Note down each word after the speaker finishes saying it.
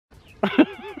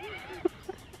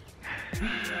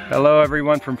Hello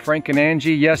everyone from Frank and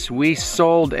Angie. Yes, we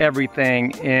sold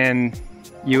everything in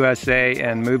USA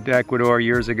and moved to Ecuador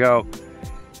years ago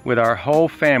with our whole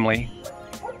family.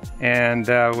 And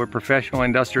we're professional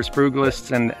industrious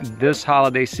frugalists, and this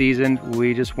holiday season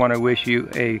we just want to wish you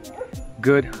a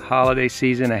good holiday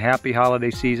season, a happy holiday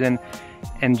season.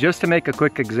 And just to make a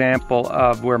quick example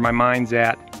of where my mind's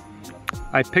at,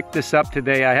 I picked this up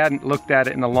today. I hadn't looked at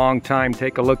it in a long time.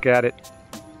 Take a look at it.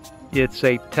 It's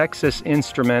a Texas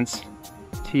Instruments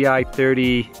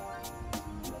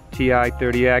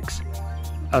TI-30X,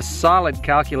 a solid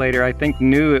calculator. I think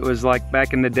new. It was like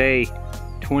back in the day,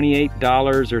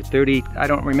 $28 or $30, I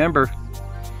don't remember.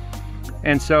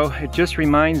 And so it just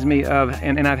reminds me of,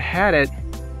 and I've had it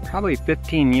probably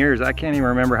 15 years. I can't even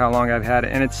remember how long I've had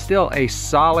it, and it's still a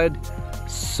solid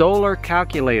solar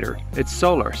calculator. It's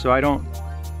solar, so I don't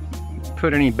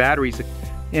put any batteries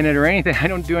in it or anything. I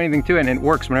don't do anything to it, and it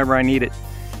works whenever I need it.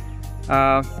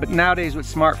 But nowadays with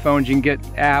smartphones you can get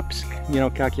apps, you know,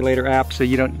 calculator apps, so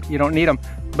you don't need them.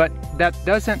 But that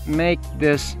doesn't make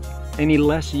this any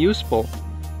less useful,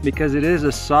 because it is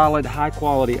a solid, high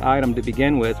quality item to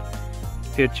begin with.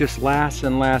 It just lasts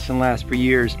and lasts and lasts for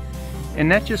years.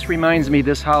 And that just reminds me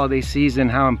this holiday season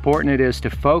how important it is to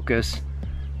focus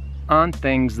on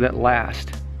things that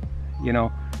last. You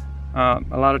know, a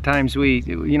lot of times we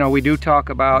do talk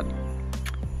about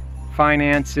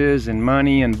finances and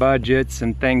money and budgets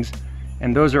and things,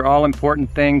 and those are all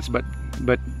important things, but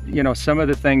you know, some of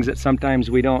the things that sometimes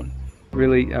we don't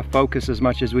really focus as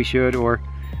much as we should or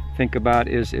think about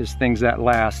is things that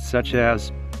last, such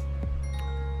as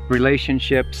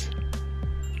relationships,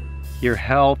 your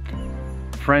health,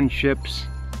 friendships,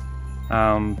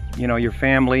 you know, your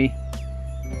family.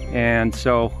 And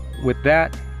so with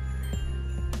that,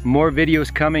 more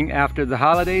videos coming after the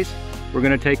holidays. We're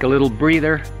gonna take a little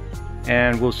breather,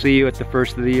 and we'll see you at the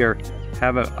first of the year.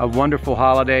 Have a wonderful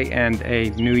holiday and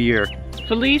a new year.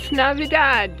 Feliz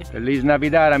Navidad. Feliz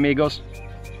Navidad, amigos.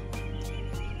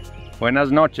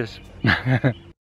 Buenas noches.